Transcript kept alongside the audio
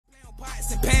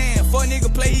For a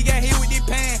nigga play, he got hit with this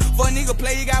pan. For a nigga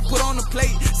play, he got put on the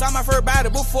plate. Saw my first body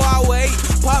before I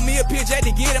was 8. Pop me a pitch at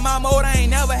to get in my mode. I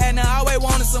ain't never had none, always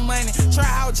wanted some money. Try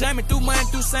out jamming through money,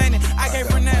 through sunny. I can't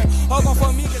for nothing. Hold on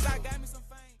for me, cause I got me some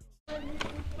fame.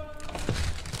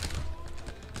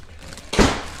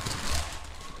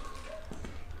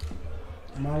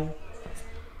 Miya.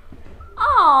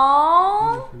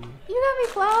 Aww, you got me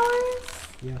flowers?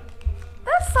 Yeah.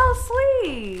 That's so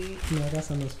sweet. Yeah, I got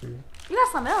something else for you. You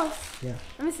got something else? Yeah.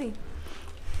 Let me see.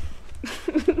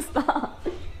 Stop.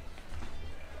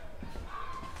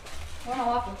 Where am I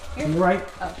walking? Here? On the right.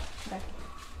 Oh, okay.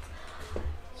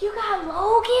 You got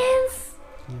Logans?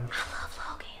 Yeah. I love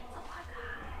Logans. Oh my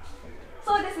god. So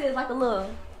what this is, like a little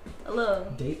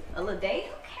Date. A little date?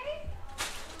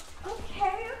 Okay.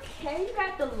 You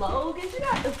got the Logans, you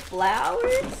got the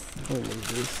flowers. Oh, look at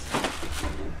this.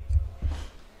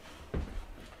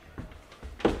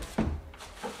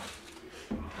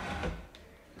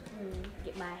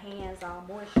 Get my hands all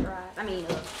moisturized. I mean,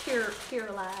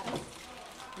 purilized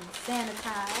and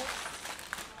sanitized.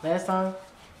 Last time,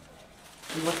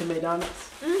 we went to McDonald's.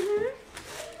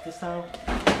 This time,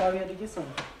 we probably had to get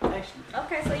something. Actually.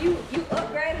 Okay, so you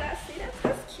upgraded. I see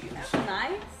that's cute. That's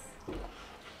nice.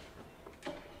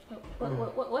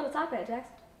 What the top at,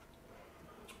 Jackson?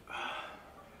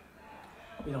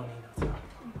 We don't need no top.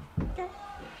 Okay.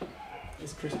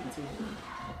 It's crispy too.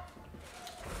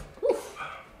 Oof.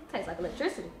 Tastes like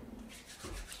electricity.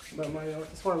 But Miya, I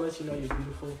just want to let you know you're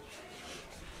beautiful.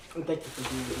 And thank you for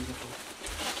being beautiful.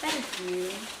 Thank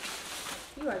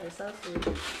you. You are just so sweet.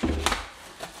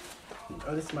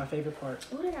 Oh, this is my favorite part.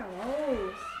 Ooh, they got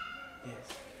rolls.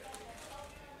 Yes.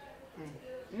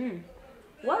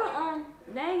 What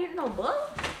they ain't getting no butter?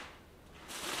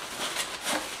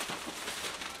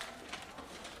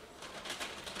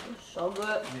 It's so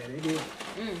good. Yeah, they did.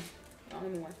 Oh,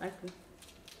 let me one. Thank you.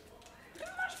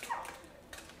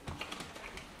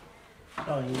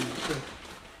 Oh, yeah, sure.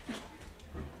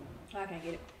 Oh, I can't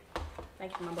get it.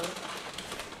 Thank you for my butter.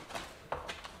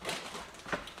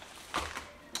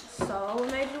 So, what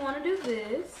made you want to do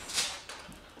this?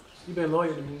 You've been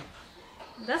loyal to me.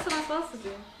 That's what I'm supposed to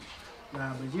do.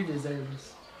 Nah, but you deserve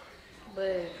this.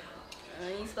 But you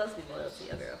ain't supposed to be loyal to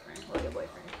your girlfriend or your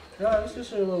boyfriend. No, it's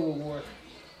just a little reward.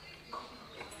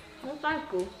 Well,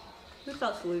 thank you. You're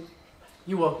so sweet.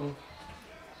 You're welcome.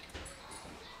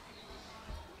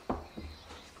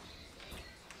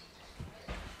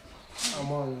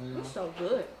 I'm on you. You're so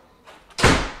good.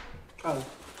 Oh,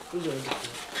 who's yours?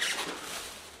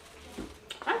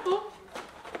 Thank you.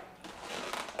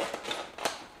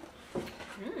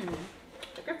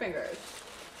 Chicken fingers.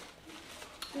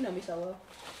 You know me so well.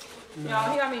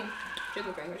 Y'all, he got me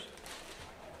chicken fingers.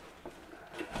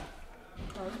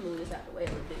 Oh, let's move this out the way a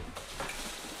little bit.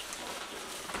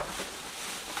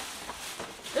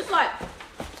 It's like,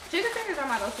 chicken fingers are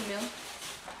my go-to meal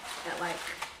at like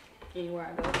anywhere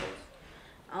I go. Cause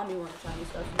I don't be wanting to try new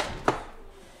stuff sometimes.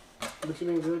 But you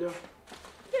been good though?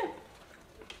 Yeah.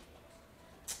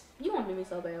 You want to do me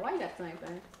so bad. Why you got the same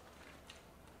thing?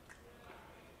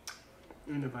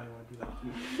 Ain't nobody want to be like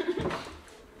you.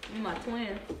 You my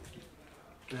twin.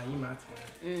 Nah, you my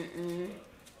twin.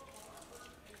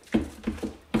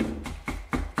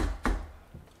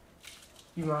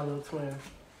 You my little twin.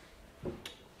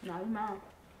 No, you mine.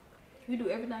 You do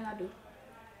everything I do.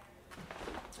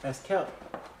 That's Kelp.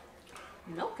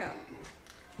 No cap.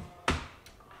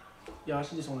 Y'all,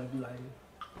 she just want to be like me.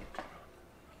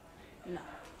 No.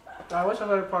 Alright, what's your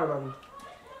favorite part about me?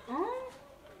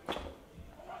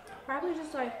 Probably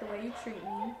just like the way you treat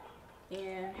me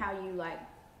and how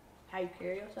you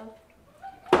carry yourself.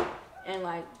 And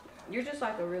like, you're just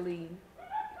like a really,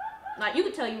 like you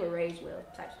could tell you were raised well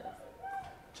type stuff.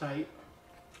 Tight.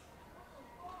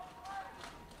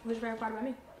 What's your favorite part about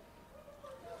me?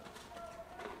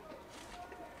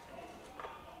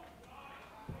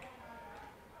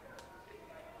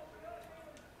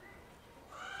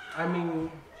 I mean,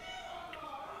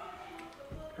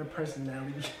 her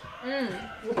personality.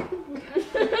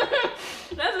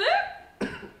 That's it?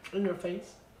 In your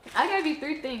face. I gave you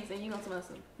 3 things and you gonna tell me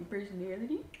some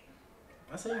personality?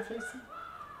 I say your face too.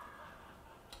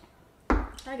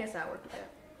 I guess I work with that.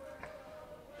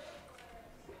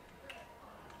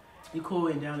 You cool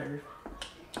and down to earth.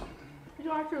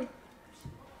 You are too.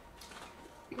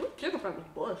 Ooh, chicken fingers,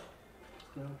 bush.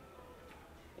 No.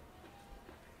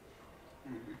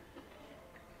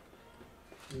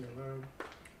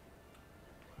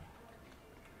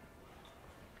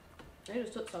 It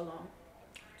just took so long.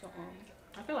 So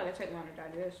I feel like it takes long to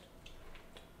digest.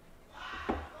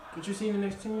 What you see in the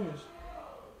next 10 years?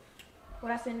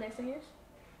 What I see in the next 10 years?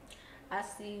 I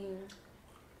see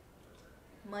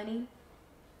money,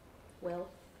 wealth.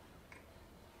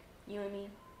 You know what I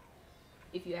mean?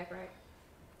 If you act right.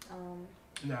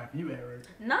 Nah, if you act right.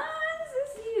 Nah,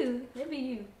 it's you. It be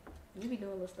you. You be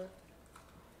doing little stuff.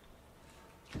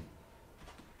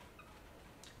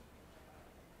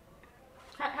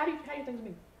 How do you think it's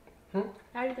me?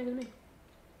 How do you think it's me?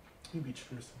 You be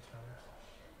true sometimes.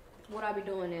 What I be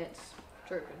doing that's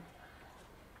tripping.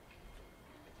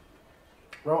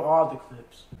 Roll all the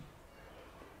clips.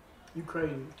 You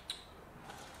crazy.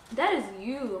 That is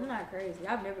you. I'm not crazy.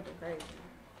 I've never been crazy.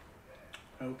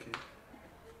 Okay.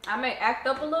 I may act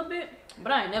up a little bit,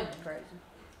 but I ain't never been crazy.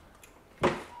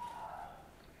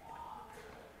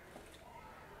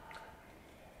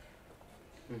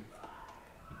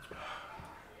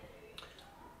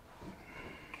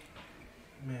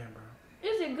 Man, bro.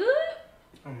 Is it good?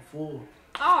 I'm full.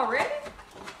 Already?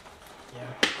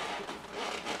 Yeah.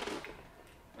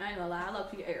 I ain't gonna lie. I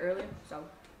love to eat earlier, so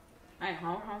I ain't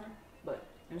hungry, but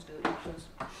I'm still eating because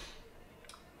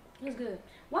it's good.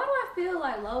 Why do I feel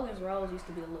like Logan's rolls used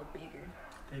to be a little bigger?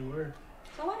 They were.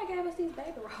 So why they gave us these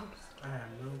baby rolls? I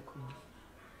have no clue.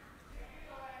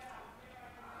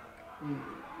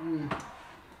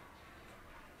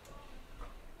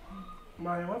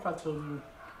 Mario, what if I told you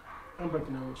I'm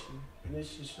breaking up with you and this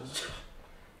shit's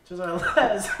just like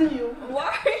last you?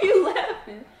 Why are you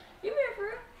laughing? You being for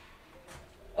real?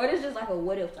 Or this just like a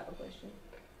what if type of question?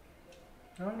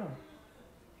 I don't know.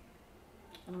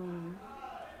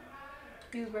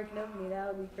 If he was breaking up with me,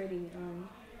 that would be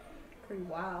pretty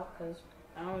wild, because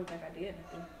I don't even think I did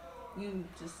anything. You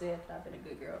just said that I've been a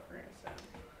good girlfriend, so.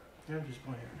 Yeah, I'm just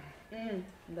playing.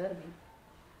 Better be.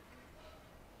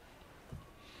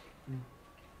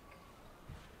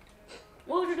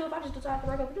 What would you do if I just decided to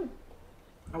break up with you?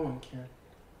 I wouldn't care.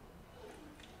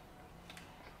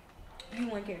 You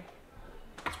wouldn't care.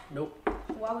 Nope.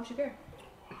 Why wouldn't you care?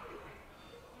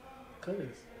 Cause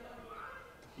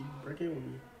you break it with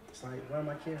me. It's like, what am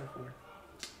I caring for?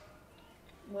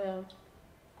 Well,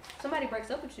 somebody breaks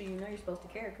up with you, you know you're supposed to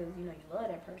care because you know you love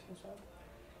that person, so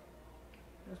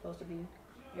you're supposed to be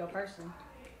your person.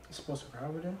 You're supposed to cry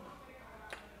with them?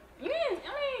 Yeah,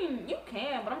 I mean, you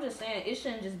can, but I'm just saying it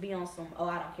shouldn't just be on some oh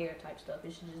I don't care type stuff.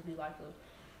 It should just be like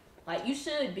you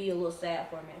should be a little sad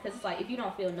for a minute, because it's like if you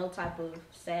don't feel no type of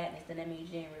sadness, then that means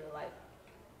you didn't really like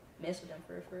mess with them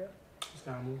for real. Just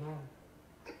gotta move on.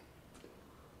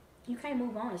 You can't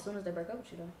move on as soon as they break up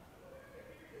with you, though.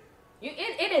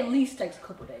 It at least takes a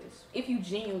couple days if you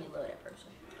genuinely love that person.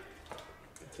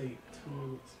 It take 2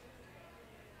 minutes.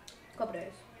 Couple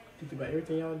days. Think about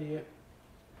everything y'all did.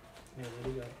 Yeah,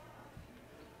 there you go.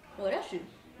 Well, that's you.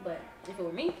 But if it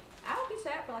were me, I would be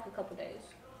sad for like a couple days.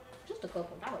 Just a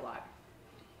couple, not a lot.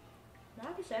 But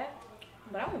I'd be sad.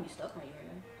 But I wouldn't be stuck on you or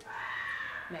nothing.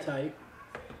 Maybe. Tight.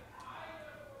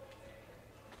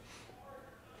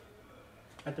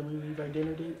 After we leave our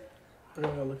dinner date, we're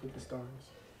gonna go look at the stars.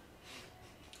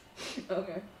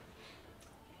 Okay.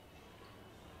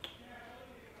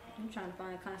 I'm trying to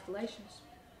find constellations.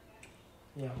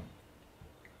 Yeah.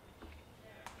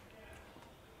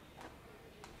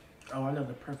 Oh, I know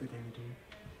the perfect thing to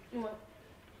do. What?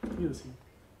 You'll see.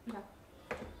 Okay.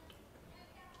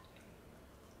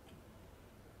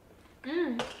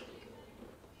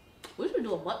 We should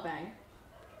do a mukbang.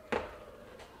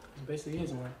 It basically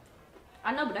is one.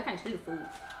 I know, but I can't see the food.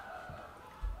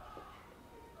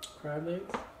 Crab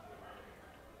legs?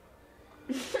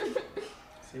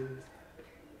 Serious.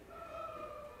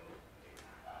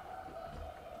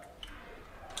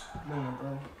 Man,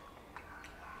 bro.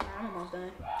 I'm almost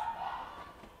done.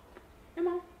 Come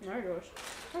on. No, yours.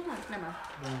 Come on. Never mind.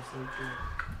 Man, so good.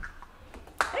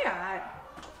 They alright.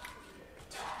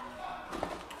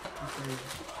 Okay.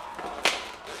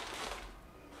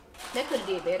 They could have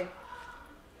did better.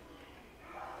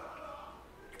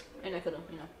 And they could have,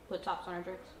 put tops on our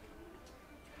drinks.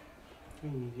 We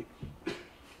need it.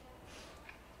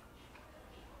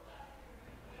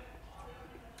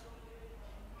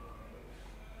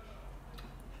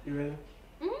 You ready?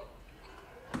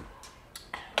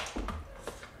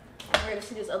 I'm ready to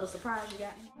see this other surprise you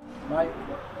got me. Mike?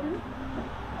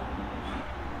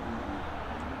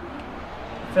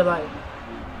 I feel like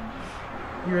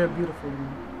you're beautiful to me.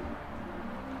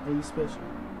 Are you special?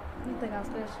 You think I'm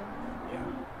special? Yeah.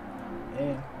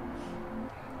 And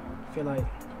I feel like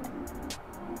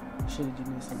I should have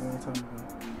done this a long time ago.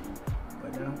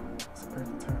 But now it's the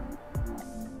perfect time.